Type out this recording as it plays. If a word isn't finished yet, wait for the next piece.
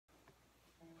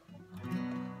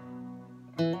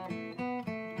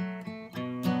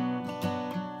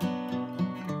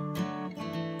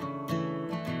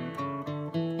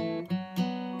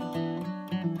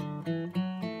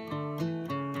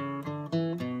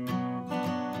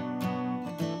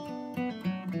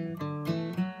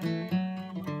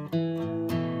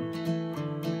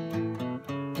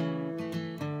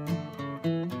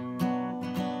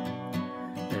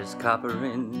There's copper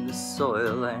in the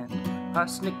soil and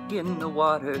arsenic in the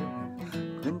water.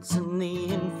 Glints in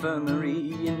the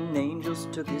infirmary and angels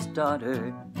took his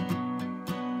daughter.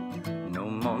 No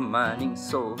more mining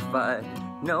sulfide,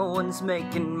 no one's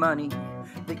making money.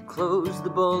 They closed the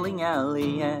bowling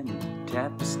alley and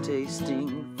tap is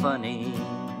tasting funny.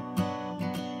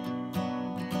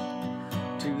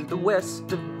 To the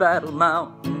west of Battle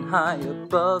Mountain, high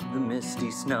above the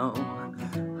misty snow,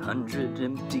 100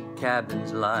 empty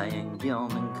cabins lie in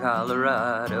Gilman,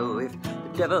 Colorado. If the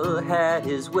devil had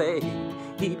his way,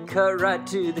 he'd cut right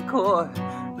to the core.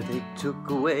 But they took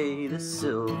away the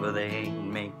silver, they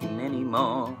ain't making any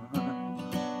more.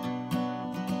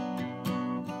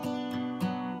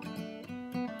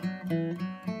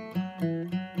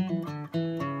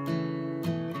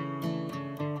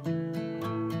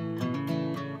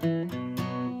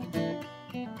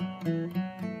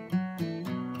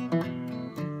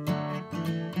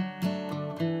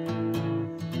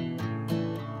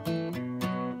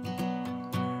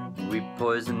 We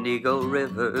poisoned Eagle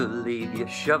River, leave your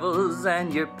shovels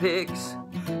and your picks.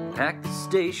 Pack the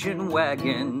station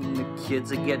wagon, the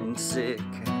kids are getting sick.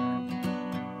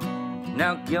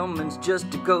 Now Gilman's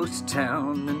just a ghost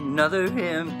town, another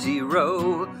empty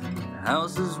row.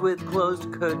 Houses with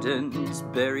closed curtains,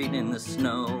 buried in the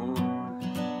snow.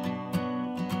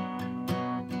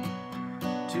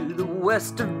 To the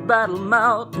west of Battle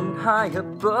Mountain, high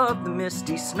above the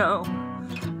misty snow,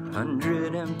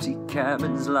 100 empty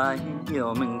cabins lie in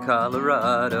Gilman,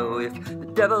 Colorado. If the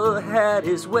devil had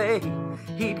his way,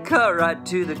 he'd cut right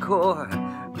to the core.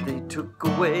 But they took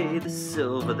away the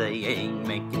silver, they ain't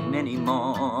making any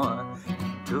more.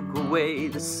 Took away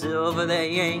the silver, they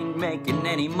ain't making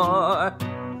any more.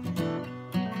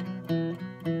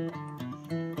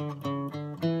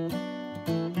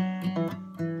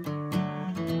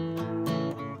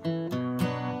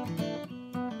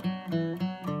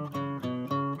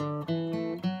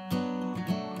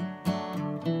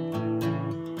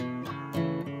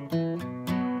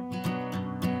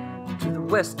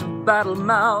 West of Battle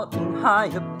Mountain, high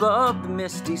above the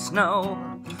misty snow,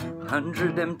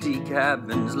 100 empty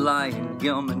cabins lie in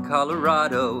Gilman,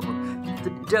 Colorado. If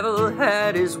the devil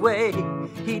had his way,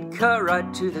 he'd cut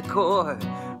right to the core.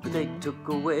 But they took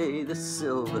away the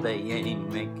silver, they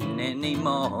ain't making any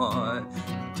more.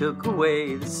 Took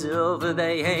away the silver,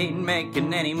 they ain't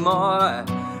making any more.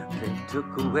 They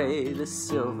took away the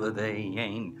silver, they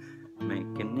ain't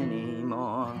making any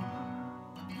more.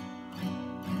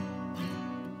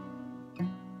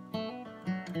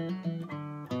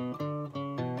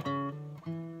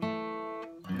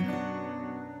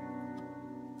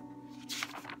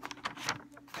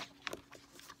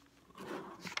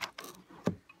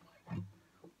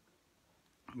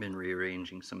 I've been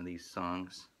rearranging some of these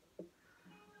songs.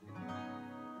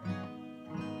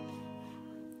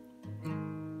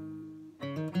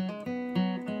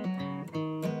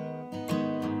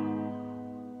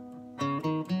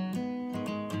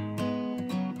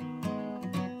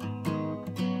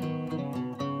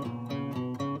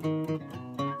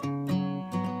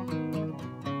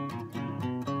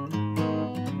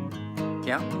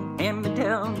 Counting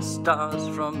hand-me-down stars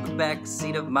from the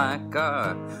backseat of my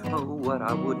car. Oh, what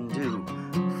I wouldn't do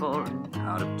for an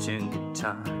out-of-tune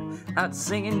guitar. I'd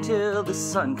sing until the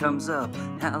sun comes up,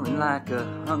 howling like a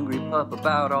hungry pup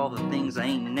about all the things I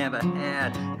ain't never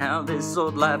had. How this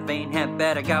old life ain't half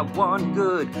bad. I got one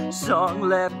good song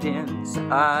left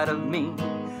inside of me.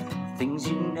 Things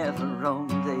you never own,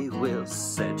 they will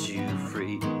set you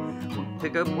free. We'll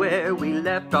pick up where we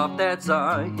left off, that's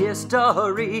our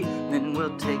history. Then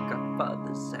we'll take our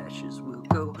father's ashes, we'll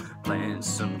go plant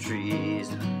some trees.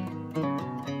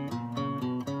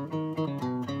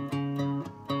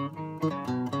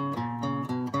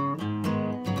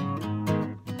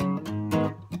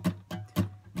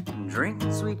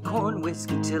 Drinking sweet corn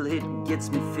whiskey till it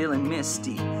gets me feeling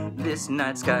misty. This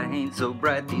night sky ain't so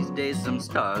bright these days, some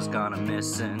stars gone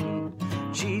a-missing.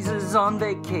 Jesus on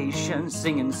vacation,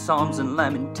 singing psalms and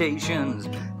lamentations.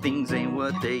 Things ain't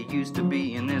what they used to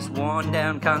be in this worn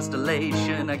down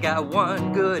constellation. I got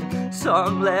one good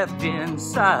song left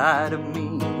inside of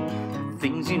me.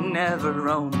 Things you never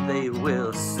owned, they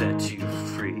will set you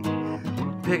free.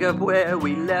 We'll pick up where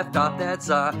we left off, that's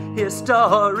our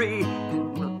history.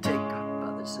 And we'll take our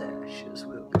father's ashes,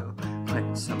 we'll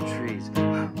plant some trees.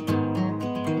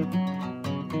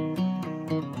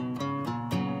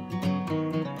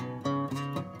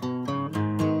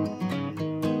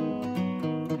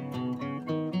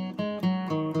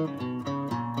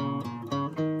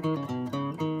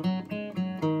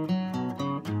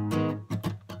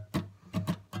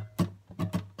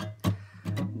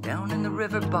 Down in the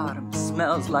river bottom,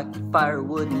 smells like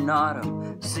firewood in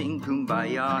autumn. Sing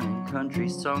kumbaya and country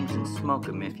songs and smoke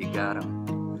 'em if you got 'em.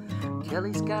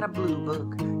 Kelly's got a blue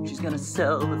book, she's gonna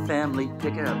sell the family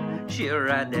pickup. She'll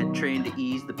ride that train to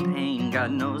ease the pain,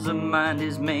 God knows her mind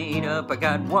is made up. I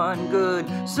got one good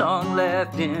song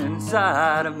left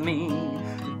inside of me.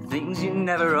 Things you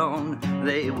never own,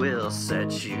 they will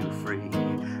set you free.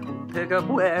 Pick up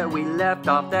where we left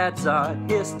off, that's our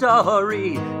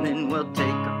history. Then we'll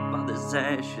take our father's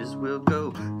ashes, we'll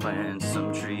go plant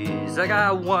some trees. I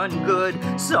got one good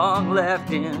song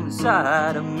left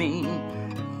inside of me.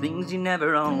 Things you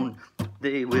never own,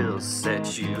 they will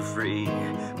set you free.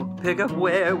 We'll pick up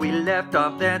where we left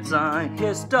off, that's our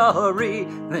history.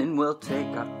 Then we'll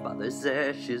take our father's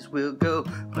ashes, we'll go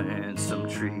plant some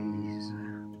trees.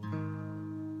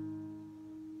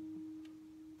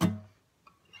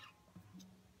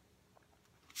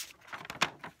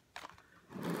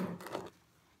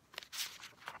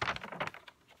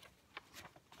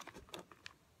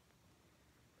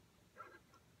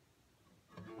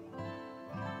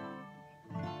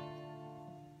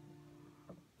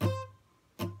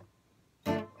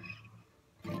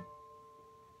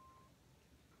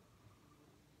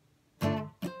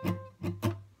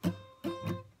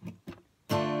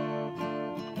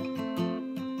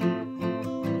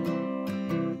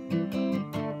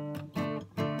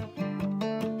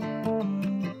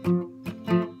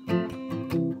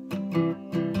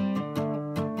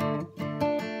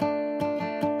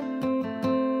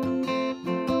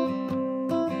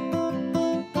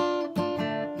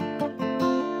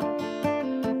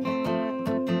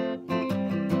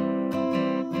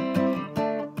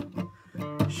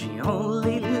 She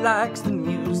only likes the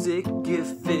music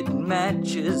if it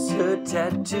matches her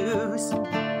tattoos.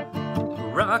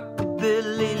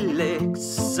 Rockabilly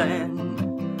licks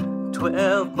and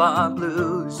 12-bar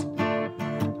blues.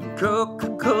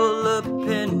 Coca-Cola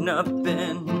pin-up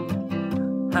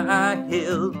in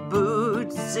high-heeled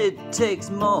boots. It takes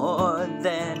more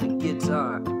than a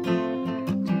guitar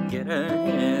to get her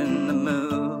in the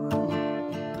mood.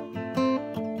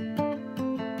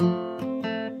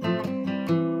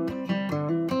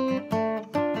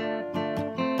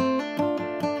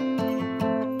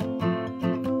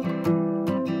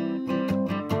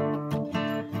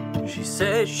 She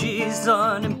says she's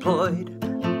unemployed,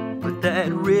 but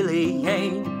that really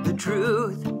ain't the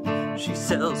truth. She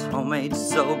sells homemade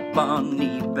soap on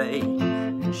eBay,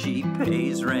 and she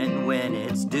pays rent when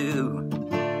it's due.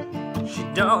 She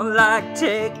don't like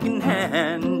taking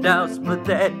handouts, but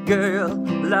that girl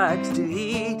likes to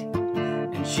eat.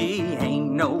 And she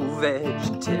ain't no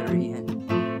vegetarian,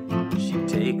 she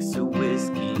takes a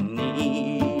whiskey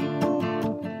neat.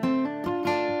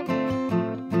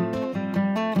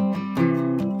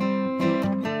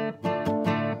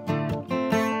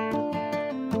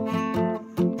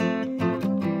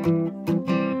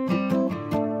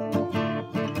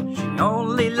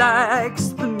 Only likes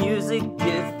the music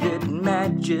if it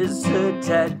matches her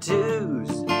tattoos.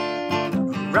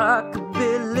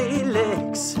 Rockabilly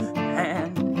licks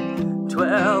and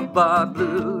 12-bar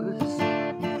blues.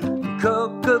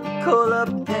 Coca-Cola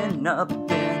pin-up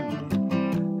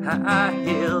in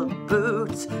high-heeled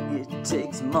boots. It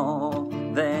takes more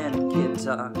than a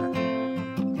guitar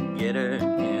to get her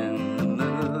in the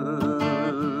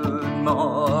mood.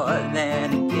 More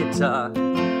than a guitar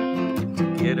to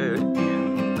get her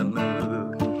in the mood.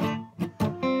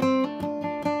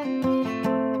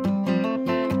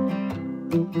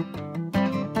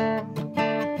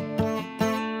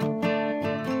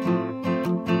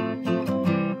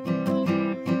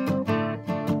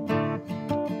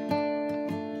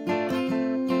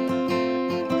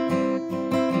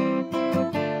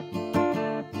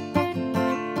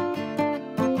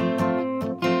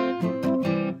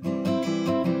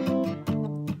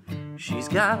 She's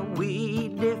got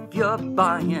weed if you're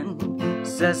buying.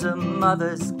 Says her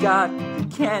mother's got the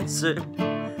cancer.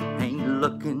 Ain't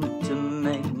looking to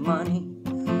make money,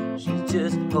 she's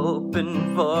just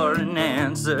hoping for an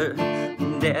answer.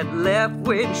 Dad left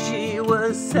when she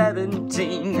was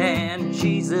 17, and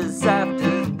Jesus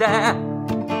after that.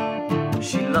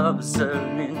 She loves her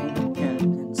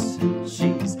independence,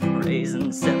 she's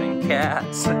raising 7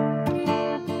 cats.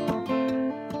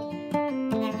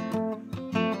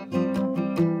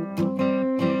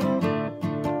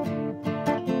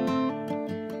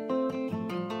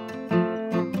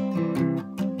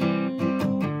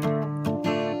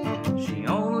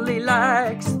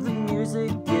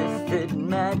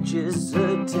 pictures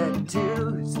of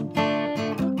tattoos,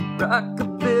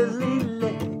 rockabilly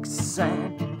licks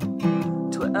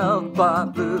and 12 bar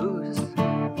blues,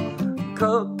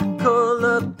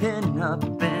 Coca-Cola pin-up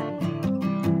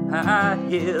and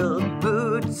high-heeled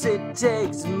boots. It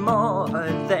takes more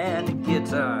than a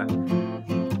guitar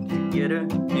to get her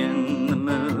in the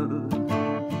mood.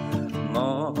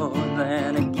 More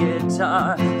than a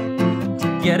guitar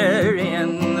to get her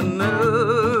in the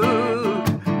mood.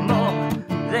 More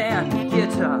than a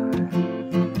guitar to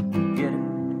get her.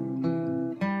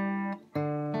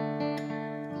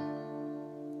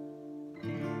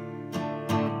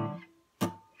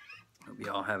 Hope you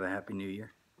all have a happy new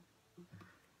year.